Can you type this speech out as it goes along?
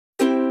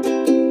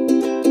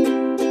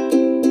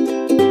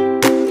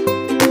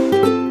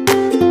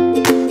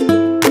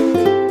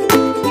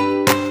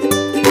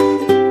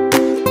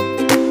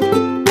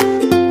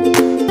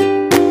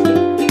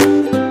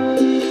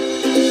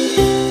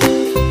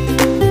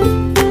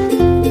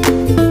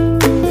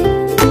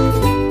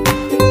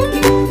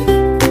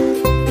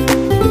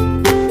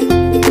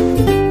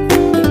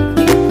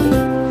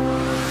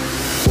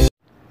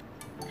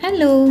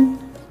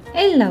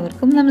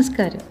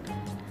നമസ്കാരം.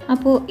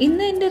 അപ്പോൾ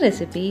ഇന്ന് എൻ്റെ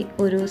റെസിപ്പി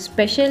ഒരു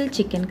സ്പെഷ്യൽ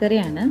ചിക്കൻ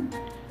കറിയാണ്.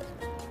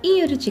 ഈ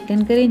ഒരു ചിക്കൻ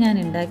കറി ഞാൻ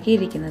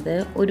ഉണ്ടാക്കിയിരിക്കുന്നത്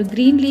ഒരു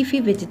ഗ്രീൻ ലീഫി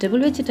വെജിറ്റബിൾ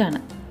വെച്ചിട്ടാണ്.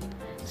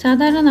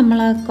 സാധാരണ നമ്മൾ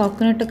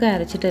കോക്കനട്ടൊക്കെ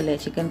അരച്ചിട്ടല്ലേ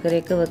ചിക്കൻ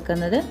കറിയൊക്കെ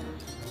വെക്കുന്നത്.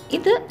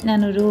 ഇത്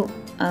ഞാനൊരു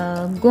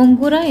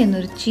ഗോങ്കുറ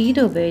എന്നൊരു ചീര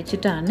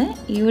ഉപയോഗിച്ചിട്ടാണ്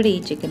ഇവിടെ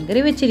ഈ ചിക്കൻ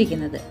കറി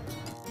വെച്ചിരിക്കുന്നത്.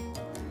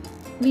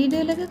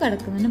 വീഡിയോയിലൊക്കെ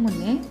കടക്കുന്നതിന്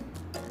മുന്നേ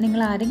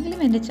നിങ്ങൾ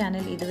ആരെങ്കിലും എൻ്റെ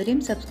ചാനൽ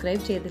ഇതുവരെയും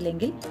സബ്സ്ക്രൈബ്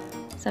ചെയ്തില്ലെങ്കിൽ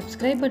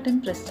സബ്സ്ക്രൈബ് ബട്ടൺ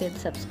പ്രസ് ചെയ്ത്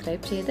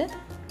സബ്സ്ക്രൈബ് ചെയ്ത്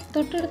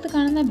തൊട്ടടുത്ത്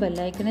കാണുന്ന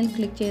ബെല്ലൈക്കണിൽ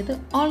ക്ലിക്ക് ചെയ്ത്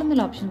ഓൾ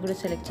എന്നുള്ള ഓപ്ഷൻ കൂടി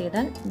സെലക്ട്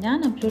ചെയ്താൽ ഞാൻ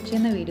അപ്ലോഡ്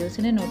ചെയ്യുന്ന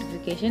വീഡിയോസിൻ്റെ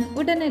നോട്ടിഫിക്കേഷൻ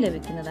ഉടനെ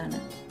ലഭിക്കുന്നതാണ്.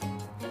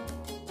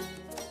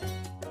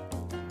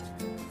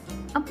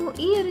 അപ്പോൾ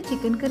ഈ ഒരു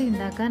ചിക്കൻ കറി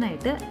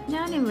ഉണ്ടാക്കാനായിട്ട്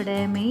ഞാനിവിടെ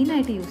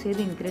മെയിനായിട്ട് യൂസ്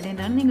ചെയ്ത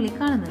ഇൻഗ്രീഡിയൻ്റാണ് നിങ്ങൾ ഈ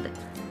കാണുന്നത്.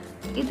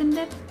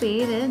 ഇതിൻ്റെ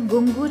പേര്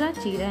ഗൊങ്കുര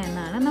ചീര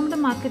എന്നാണ്. നമ്മുടെ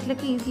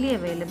മാർക്കറ്റിലൊക്കെ ഈസിലി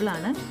അവൈലബിൾ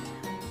ആണ്.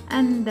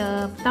 ആൻഡ്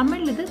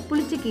തമിഴിൽ ഇത്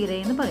പുളിച്ചക്കീര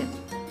എന്ന് പറയും.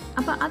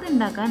 അപ്പോൾ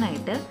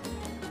അതുണ്ടാക്കാനായിട്ട്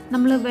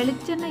നമ്മൾ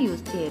വെളിച്ചെണ്ണ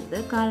യൂസ് ചെയ്യരുത്,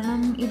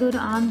 കാരണം ഇതൊരു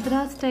ആന്ധ്ര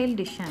സ്റ്റൈൽ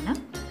ഡിഷാണ്.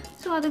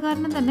 സോ അത്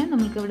കാരണം തന്നെ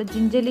നമുക്കിവിടെ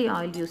ജിഞ്ചലി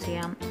ഓയിൽ യൂസ്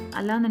ചെയ്യാം,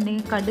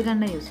 അല്ലാന്നുണ്ടെങ്കിൽ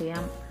കടുകെണ്ണ യൂസ്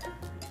ചെയ്യാം.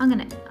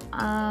 അങ്ങനെ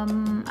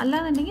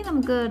അല്ലാന്നുണ്ടെങ്കിൽ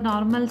നമുക്ക്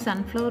നോർമൽ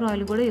സൺഫ്ലവർ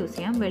ഓയിൽ കൂടെ യൂസ്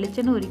ചെയ്യാം.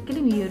 വെളിച്ചെണ്ണ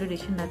ഒരിക്കലും ഈ ഒരു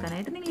ഡിഷ്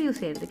ഉണ്ടാക്കാനായിട്ട് നിങ്ങൾ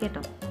യൂസ് ചെയ്യരുത്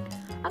കേട്ടോ.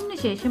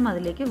 അതിനുശേഷം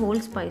അതിലേക്ക് ഹോൾ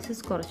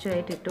സ്പൈസസ്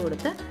കുറച്ചായിട്ട് ഇട്ട്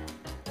കൊടുത്ത്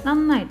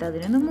നന്നായിട്ട്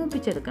അതിനൊന്ന്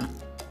മൂപ്പിച്ചെടുക്കണം.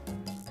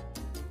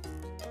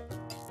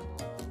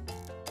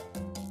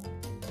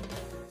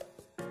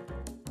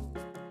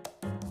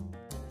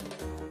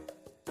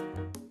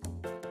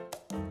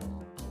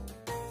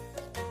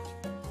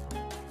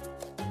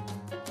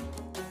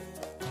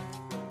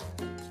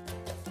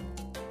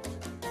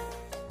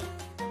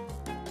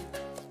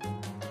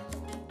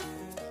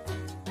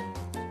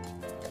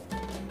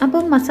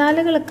 അപ്പോൾ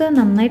മസാലകളൊക്കെ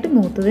നന്നായിട്ട്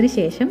മൂത്തതിന്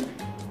ശേഷം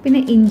പിന്നെ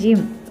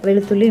ഇഞ്ചിയും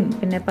വെളുത്തുള്ളിയും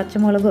പിന്നെ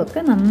പച്ചമുളകും ഒക്കെ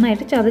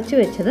നന്നായിട്ട് ചതച്ച്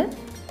വെച്ചത്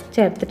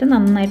ചേർത്തിട്ട്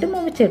നന്നായിട്ട്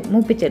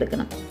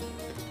മൂപ്പിച്ചെടുക്കണം.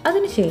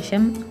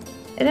 അതിനുശേഷം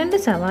 2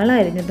 സവാള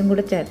അരിഞ്ഞതും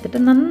കൂടെ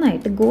ചേർത്തിട്ട്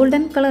നന്നായിട്ട്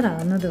ഗോൾഡൻ കളർ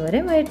ആകുന്നത്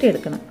വരെ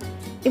വഴറ്റിയെടുക്കണം.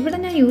 ഇവിടെ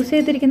ഞാൻ യൂസ്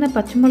ചെയ്തിരിക്കുന്ന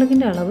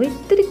പച്ചമുളകിൻ്റെ അളവ്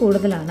ഇത്തിരി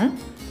കൂടുതലാണ്.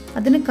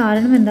 അതിന്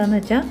കാരണം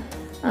എന്താണെന്ന് വെച്ചാൽ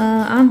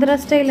ആന്ധ്ര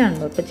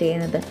സ്റ്റൈലാണല്ലോ ഇപ്പോൾ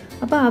ചെയ്യുന്നത്.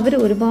 അപ്പോൾ അവർ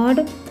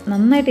ഒരുപാട്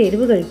നന്നായിട്ട്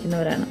എരിവ്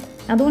കഴിക്കുന്നവരാണ്.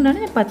 അതുകൊണ്ടാണ്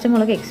ഞാൻ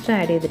പച്ചമുളക് എക്സ്ട്രാ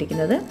ആഡ്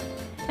ചെയ്തിരിക്കുന്നത്.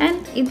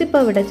 ആൻഡ്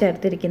ഇതിപ്പോൾ ഇവിടെ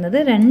ചേർത്തിരിക്കുന്നത്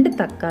 2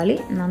 തക്കാളി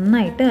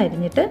നന്നായിട്ട്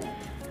അരിഞ്ഞിട്ട്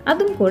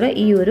അതും കൂടെ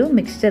ഈ ഒരു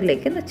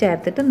മിക്സ്ചറിലേക്ക്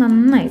ചേർത്തിട്ട്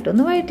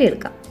നന്നായിട്ടൊന്ന്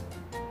വഴറ്റിയെടുക്കാം.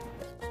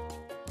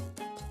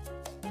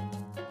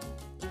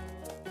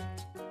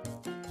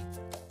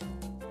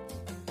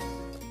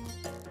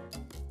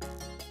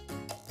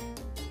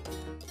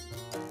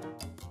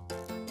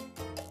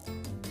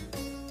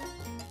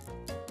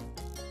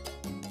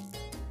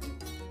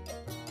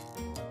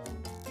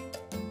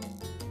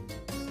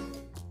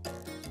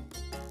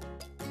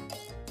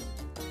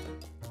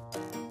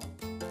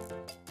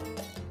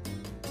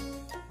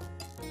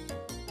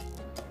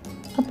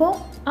 അപ്പോൾ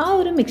ആ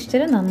ഒരു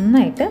മിക്സ്ചർ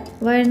നന്നായിട്ട്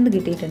വഴന്ന്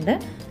കിട്ടിയിട്ടുണ്ട്.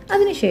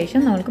 അതിനുശേഷം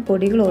നമ്മൾക്ക്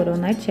പൊടികൾ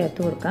ഓരോന്നായിട്ട്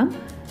ചേർത്ത് കൊടുക്കാം.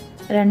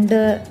 2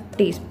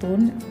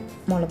 ടീസ്പൂൺ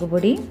മുളക്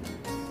പൊടി,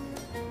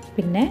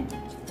 പിന്നെ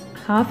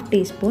 1/2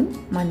 ടീസ്പൂൺ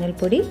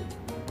മഞ്ഞൾപ്പൊടി,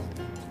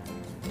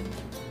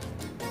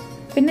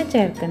 പിന്നെ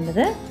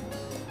ചേർക്കേണ്ടത്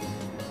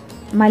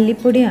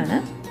മല്ലിപ്പൊടിയാണ്.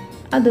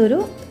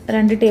 അതൊരു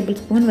 2 ടേബിൾ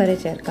സ്പൂൺ വരെ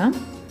ചേർക്കാം.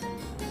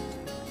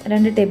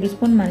 2 ടേബിൾ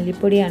സ്പൂൺ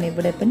മല്ലിപ്പൊടിയാണ്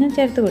ഇവിടെ ഇപ്പം ഞാൻ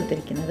ചേർത്ത്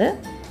കൊടുത്തിരിക്കുന്നത്.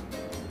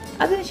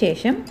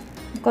 അതിനുശേഷം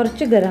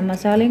കുറച്ച് ഗരം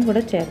മസാലയും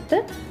കൂടെ ചേർത്ത്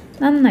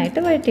നന്നായിട്ട്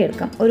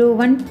വഴറ്റിയെടുക്കാം. ഒരു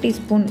 1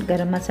 ടീസ്പൂൺ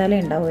ഗരം മസാല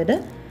ഉണ്ടാവും ഇത്.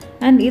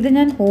 ആൻഡ് ഇത്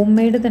ഞാൻ ഹോം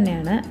മെയ്ഡ്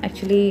തന്നെയാണ്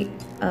actually.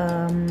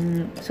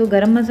 So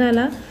garam masala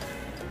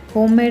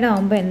home made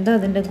ആകുമ്പോൾ എന്താ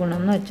അതിൻ്റെ ഗുണം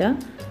എന്ന് വെച്ചാൽ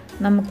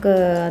നമുക്ക്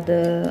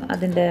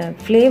അതിൻ്റെ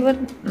ഫ്ലേവർ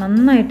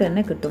നന്നായിട്ട്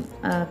തന്നെ കിട്ടും.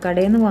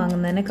 കടയിൽ നിന്ന്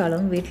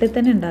വാങ്ങുന്നതിനേക്കാളും വീട്ടിൽ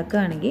തന്നെ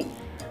ഉണ്ടാക്കുകയാണെങ്കിൽ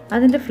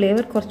അതിൻ്റെ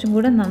ഫ്ലേവർ കുറച്ചും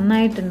കൂടെ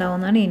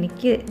നന്നായിട്ടുണ്ടാവുമെന്നാണ്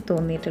എനിക്ക്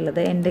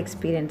തോന്നിയിട്ടുള്ളത് എൻ്റെ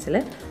എക്സ്പീരിയൻസിൽ.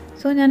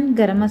 സോ ഞാൻ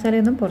ഗരം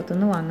മസാലയൊന്നും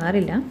പുറത്തുനിന്ന്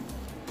വാങ്ങാറില്ല.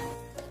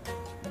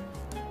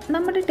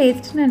 നമ്മുടെ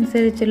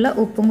ടേസ്റ്റിനനുസരിച്ചുള്ള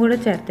ഉപ്പും കൂടെ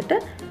ചേർത്തിട്ട്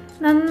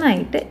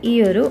നന്നായിട്ട് ഈ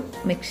ഒരു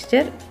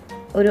മിക്സ്ചർ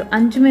ഒരു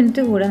 5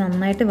 മിനിറ്റ് കൂടെ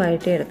നന്നായിട്ട്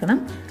വഴറ്റിയെടുക്കണം.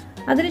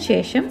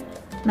 അതിനുശേഷം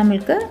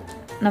നമ്മൾക്ക്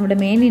നമ്മുടെ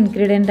മെയിൻ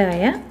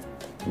ഇൻഗ്രീഡിയൻ്റായ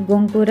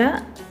ഗോങ്കുര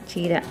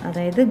ചീര,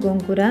 അതായത്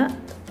ഗോങ്കുര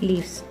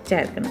ലീവ്സ്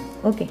ചേർക്കണം.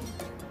 ഓക്കെ,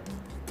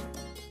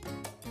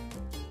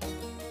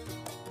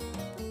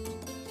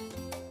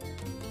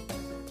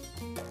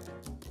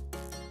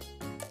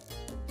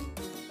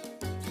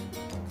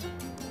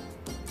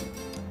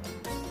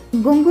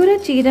 ഗോങ്കുര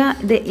ചീര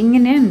ഇത്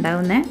ഇങ്ങനെയാണ്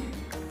ഉണ്ടാവുന്നത്.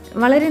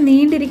 വളരെ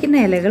നീണ്ടിരിക്കുന്ന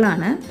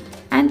ഇലകളാണ്.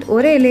 ആൻഡ്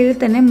ഒരു ഇലയിൽ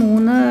തന്നെ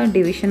 3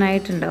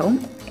 ഡിവിഷനായിട്ടുണ്ടാവും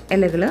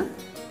ഇലകൾ.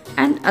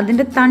 ആൻഡ്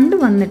അതിൻ്റെ തണ്ട്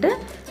വന്നിട്ട്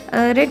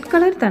റെഡ്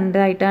കളർ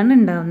തണ്ടായിട്ടാണ്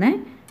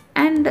ഉണ്ടാവുന്നത്.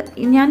 ആൻഡ്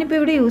ഞാനിപ്പോൾ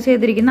ഇവിടെ യൂസ്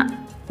ചെയ്തിരിക്കുന്ന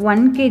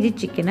 1 kg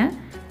ചിക്കന്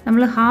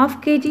നമ്മൾ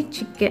 1/2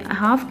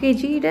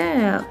 kgയുടെ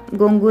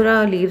ഗോങ്കുര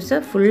ലീവ്സ്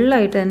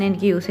ഫുള്ളായിട്ട് തന്നെ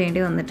എനിക്ക് യൂസ്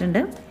ചെയ്യേണ്ടി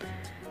വന്നിട്ടുണ്ട്.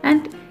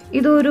 ആൻഡ്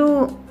ഇതൊരു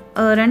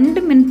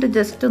 2 മിനിറ്റ്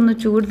ജസ്റ്റ് ഒന്ന്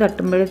ചൂട്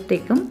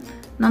തട്ടുമ്പോഴത്തേക്കും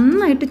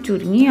നന്നായിട്ട്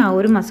ചുരുങ്ങി ആ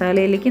ഒരു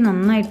മസാലയിലേക്ക്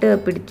നന്നായിട്ട്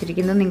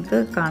പിടിച്ചിരിക്കുന്നത് നിങ്ങൾക്ക്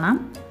കാണാം.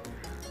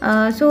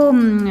 സോ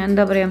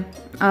എന്താ പറയുക,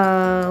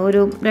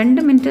 ഒരു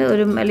 2 മിനിറ്റ്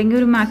അല്ലെങ്കിൽ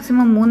ഒരു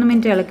മാക്സിമം 3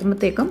 മിനിറ്റ്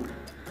ഇളക്കുമ്പോഴത്തേക്കും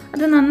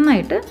അത്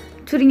നന്നായിട്ട്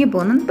ചുരുങ്ങി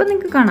പോകുന്നത് ഇപ്പം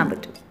നിങ്ങൾക്ക് കാണാൻ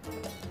പറ്റും.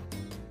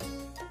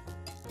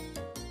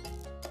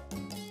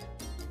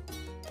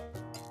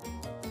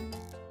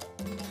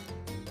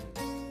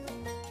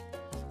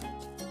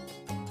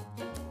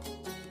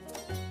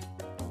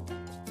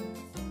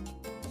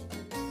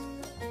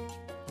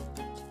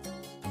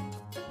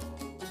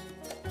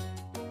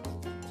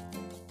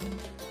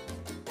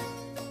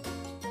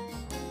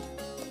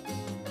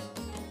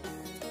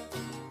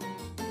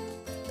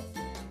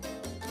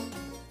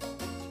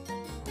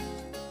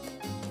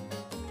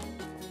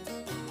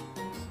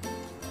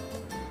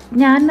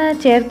 ഞാൻ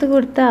ചേർത്ത്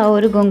കൊടുത്ത ആ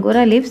ഒരു ഗോങ്കൂര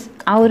ലീവ്സ്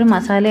ആ ഒരു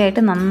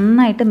മസാലയായിട്ട്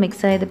നന്നായിട്ട്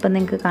മിക്സ് ആയതിപ്പോൾ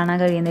നിങ്ങൾക്ക് കാണാൻ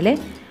കഴിയുന്നില്ലേ.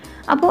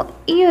 അപ്പോൾ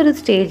ഈ ഒരു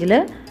സ്റ്റേജിൽ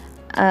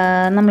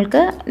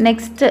നമ്മൾക്ക്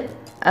നെക്സ്റ്റ്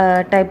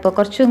ടൈപ്പ്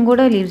കുറച്ചും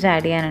കൂടെ ലീവ്സ്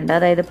ആഡ് ചെയ്യാനുണ്ട്.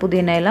 അതായത്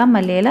പുതിന ഇല,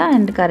 മല്ലിയില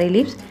ആൻഡ് കറി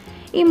ലീവ്സ്,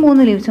 ഈ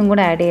 3 ലീവ്സും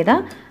കൂടെ ആഡ്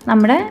ചെയ്താൽ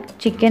നമ്മുടെ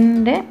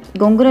ചിക്കൻ്റെ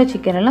ഗോങ്കൂര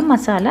ചിക്കനുള്ള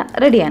മസാല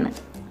റെഡിയാണ്.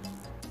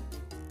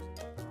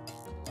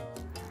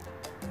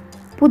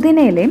 പുതിന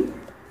ഇലയും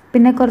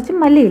പിന്നെ കുറച്ച്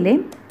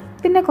മല്ലിയിലയും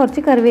പിന്നെ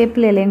കുറച്ച്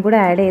കറിവേപ്പില ഇലയും കൂടെ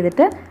ആഡ്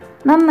ചെയ്തിട്ട്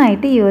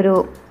നന്നായിട്ട് ഈ ഒരു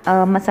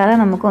മസാല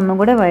നമുക്ക് ഒന്നും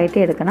കൂടെ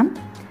വഴറ്റിയെടുക്കണം.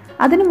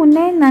 അതിന്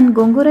മുന്നേ ഞാൻ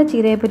ഗോങ്കൂര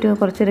ചീരയെ പറ്റി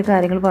കുറച്ചൊരു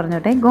കാര്യങ്ങൾ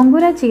പറഞ്ഞോട്ടെ.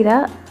 ഗോങ്കൂര ചീര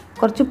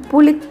കുറച്ച്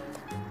പുളി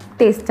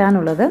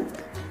ടേസ്റ്റാണുള്ളത്.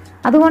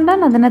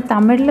 അതുകൊണ്ടാണ് അതിനെ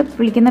തമിഴിൽ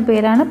വിളിക്കുന്ന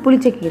പേരാണ്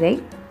പുളിച്ചക്കീരൈ.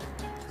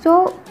 സോ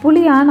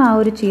പുളിയാണ് ആ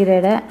ഒരു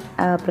ചീരയുടെ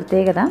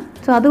പ്രത്യേകത.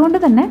 സോ അതുകൊണ്ട്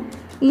തന്നെ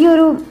ഈ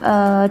ഒരു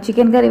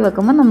ചിക്കൻ കറി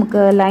വെക്കുമ്പോൾ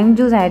നമുക്ക് ലൈം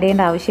ജ്യൂസ് ആഡ്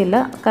ചെയ്യേണ്ട ആവശ്യമില്ല.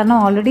 കാരണം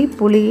ഓൾറെഡി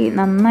പുളി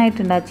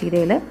നന്നായിട്ടുണ്ട് ആ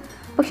ചീരയിൽ.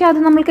 പക്ഷേ അത്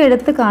നമ്മൾക്ക്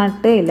എടുത്ത്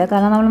കാട്ടുകയില്ല,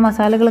 കാരണം നമ്മൾ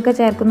മസാലകളൊക്കെ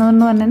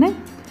ചേർക്കുന്നതുകൊണ്ട് തന്നെ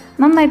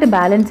നന്നായിട്ട്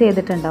ബാലൻസ്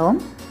ചെയ്തിട്ടുണ്ടാവും.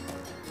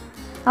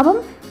 അപ്പം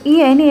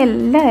ഇനി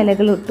എല്ലാ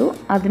ഇലകളും ഇട്ടു.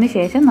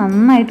 അതിനുശേഷം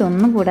നന്നായിട്ട്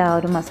ഒന്നും കൂടെ ആ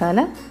ഒരു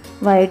മസാല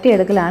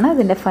വഴറ്റിയെടുക്കലാണ്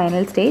അതിൻ്റെ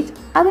ഫൈനൽ സ്റ്റേജ്.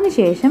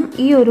 അതിനുശേഷം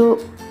ഈ ഒരു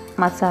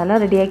മസാല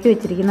റെഡിയാക്കി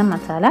വെച്ചിരിക്കുന്ന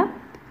മസാല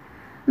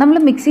നമ്മൾ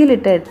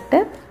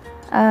മിക്സിയിലിട്ടിട്ട്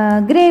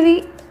ഗ്രേവി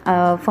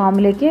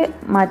ഫോമിലേക്ക്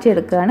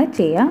മാറ്റിയെടുക്കുകയാണ്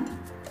ചെയ്യുക.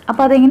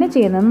 അപ്പോൾ അതെങ്ങനെ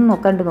ചെയ്യുന്നതെന്ന്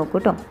നോക്കൂ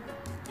കേട്ടോ.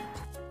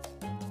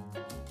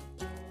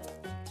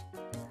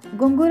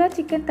 ഗോങ്കൂര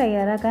ചിക്കൻ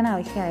തയ്യാറാക്കാൻ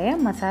ആവശ്യമായ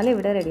മസാല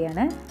ഇവിടെ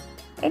റെഡിയാണ്.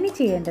 ഇനി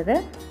ചെയ്യേണ്ടത്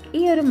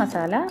ഈ ഒരു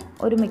മസാല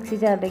ഒരു മിക്സി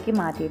ജാറിലേക്ക്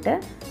മാറ്റിയിട്ട്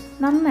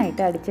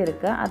നന്നായിട്ട്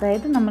അടിച്ചെടുക്കുക.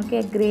 അതായത് നമുക്ക്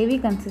ഗ്രേവി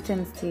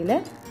കൺസിസ്റ്റൻസിയിൽ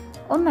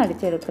ഒന്ന്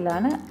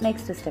അടിച്ചെടുക്കലാണ്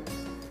നെക്സ്റ്റ് സ്റ്റെപ്പ്.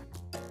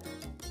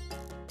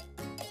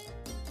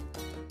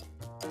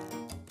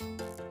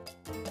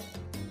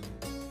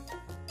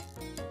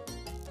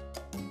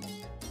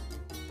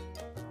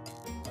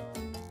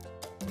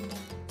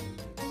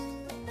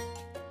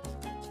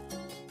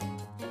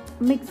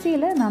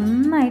 മിക്സിയിൽ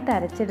നന്നായിട്ട്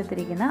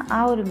അരച്ചെടുത്തിരിക്കുന്ന ആ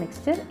ഒരു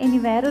മിക്സ്ചർ ഇനി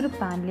വേറൊരു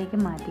പാനിലേക്ക്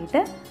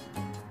മാറ്റിയിട്ട്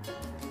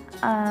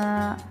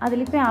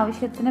അതിലിപ്പോൾ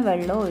ആവശ്യത്തിന്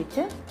വെള്ളം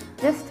ഒഴിച്ച്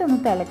ജസ്റ്റ് ഒന്ന്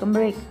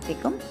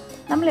തിളക്കുമ്പോഴേക്കും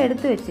നമ്മൾ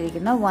എടുത്തു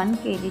വെച്ചിരിക്കുന്ന 1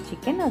 kg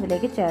ചിക്കൻ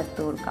അതിലേക്ക് ചേർത്ത്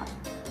കൊടുക്കാം.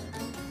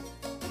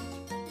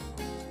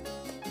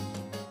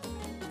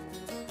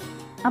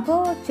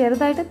 അപ്പോൾ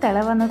ചെറുതായിട്ട്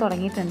തിള വന്ന്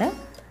തുടങ്ങിയിട്ടുണ്ട്.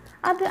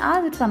 ആ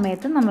ഒരു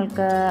സമയത്ത്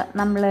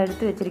നമ്മൾ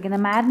എടുത്ത് വെച്ചിരിക്കുന്ന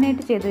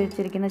മാരിനേറ്റ് ചെയ്ത്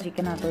വെച്ചിരിക്കുന്ന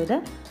ചിക്കനാട്ടോ ഇത്.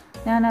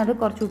 ഞാനത്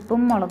കുറച്ച്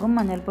ഉപ്പും മുളകും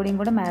മഞ്ഞൾപ്പൊടിയും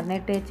കൂടെ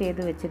മാരിനേറ്റ്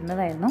ചെയ്ത്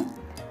വെച്ചിരുന്നതായിരുന്നു.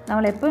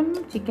 നമ്മളെപ്പോഴും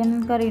ചിക്കൻ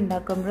കറി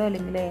ഉണ്ടാക്കുമ്പോഴോ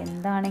അല്ലെങ്കിൽ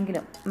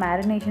എന്താണെങ്കിലും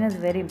മാരിനേഷൻ ഈസ്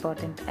വെരി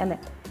ഇമ്പോർട്ടൻറ്റ് അല്ലേ.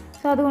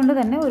 സോ അതുകൊണ്ട്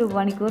തന്നെ ഒരു 1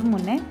 മണിക്കൂർ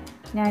മുന്നേ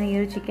ഞാൻ ഈ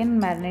ഒരു ചിക്കൻ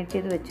മാരിനേറ്റ്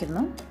ചെയ്ത്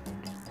വെച്ചിരുന്നു.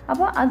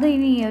 അപ്പോൾ അത്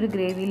ഇനി ഈ ഒരു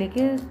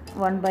ഗ്രേവിയിലേക്ക്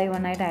 1 by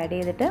 1 ആയിട്ട് ആഡ്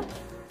ചെയ്തിട്ട്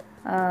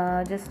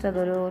ജസ്റ്റ്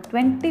അതൊരു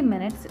 20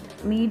 മിനിറ്റ്സ്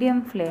മീഡിയം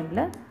ഫ്ലെയിമിൽ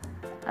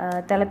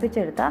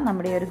തിളപ്പിച്ചെടുത്താൽ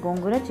നമ്മുടെ ഈ ഒരു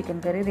ഗോങ്കൂര ചിക്കൻ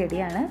കറി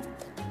റെഡിയാണ്.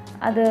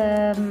 അത്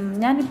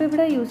ഞാനിപ്പോൾ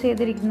ഇവിടെ യൂസ്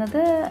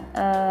ചെയ്തിരിക്കുന്നത്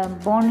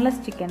ബോൺലെസ്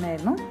ചിക്കൻ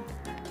ആയിരുന്നു.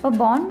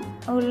 അപ്പോൾ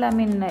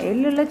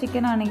എല്ലുള്ള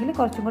ചിക്കൻ ആണെങ്കിൽ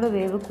കുറച്ചും കൂടെ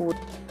വേവ്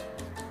കൂടും.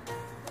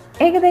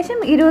 ഏകദേശം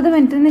 20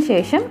 മിനിറ്റിന്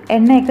ശേഷം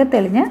എണ്ണയൊക്കെ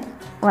തെളിഞ്ഞ്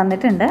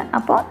വന്നിട്ടുണ്ട്.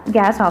 അപ്പോൾ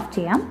ഗ്യാസ് ഓഫ്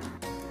ചെയ്യാം.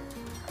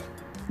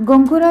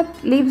 ഗോങ്കൂര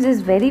leaves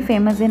is very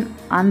famous in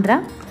Andhra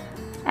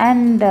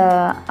and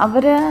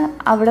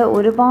അവിടെ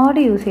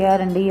ഒരുപാട് യൂസ്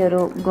ചെയ്യാറുണ്ട് ഈ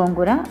ഒരു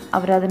ഗോങ്കൂര.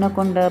 അവരതിനെ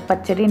കൊണ്ട്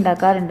പച്ചടി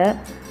ഉണ്ടാക്കാറുണ്ട്,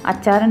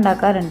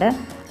 അച്ചാറുണ്ടാക്കാറുണ്ട്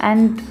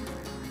ആൻഡ്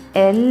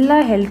എല്ലാ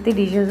ഹെൽത്തി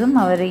ഡിഷസും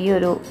അവർ ഈ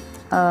ഒരു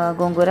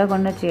ഗോങ്കൂര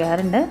കൊണ്ട്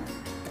ചെയ്യാറുണ്ട്.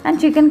 ആൻഡ്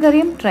ചിക്കൻ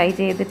കറിയും ട്രൈ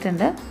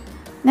ചെയ്തിട്ടുണ്ട്.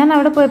 ഞാൻ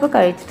അവിടെ പോയപ്പോൾ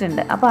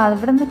കഴിച്ചിട്ടുണ്ട്. അപ്പോൾ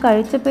അവിടെ നിന്ന്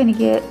കഴിച്ചപ്പോൾ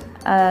എനിക്ക്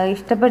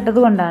ഇഷ്ടപ്പെട്ടത്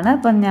കൊണ്ടാണ്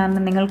അപ്പം ഞാൻ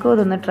നിങ്ങൾക്കും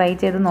ഇതൊന്ന് ട്രൈ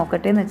ചെയ്ത്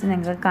നോക്കട്ടെ എന്ന് വെച്ച്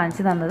നിങ്ങൾക്ക്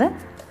കാണിച്ചു തന്നത്.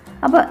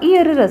 അപ്പോൾ ഈ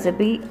ഒരു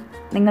റെസിപ്പി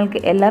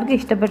നിങ്ങൾക്ക് എല്ലാവർക്കും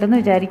ഇഷ്ടപ്പെട്ടെന്ന്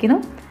വിചാരിക്കുന്നു.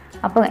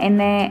 അപ്പോൾ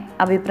എന്നെ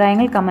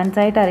അഭിപ്രായങ്ങൾ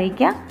കമൻസായിട്ട്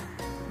അറിയിക്കുക.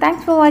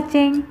 Thanks for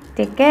watching.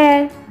 Take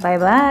care. Bye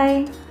bye.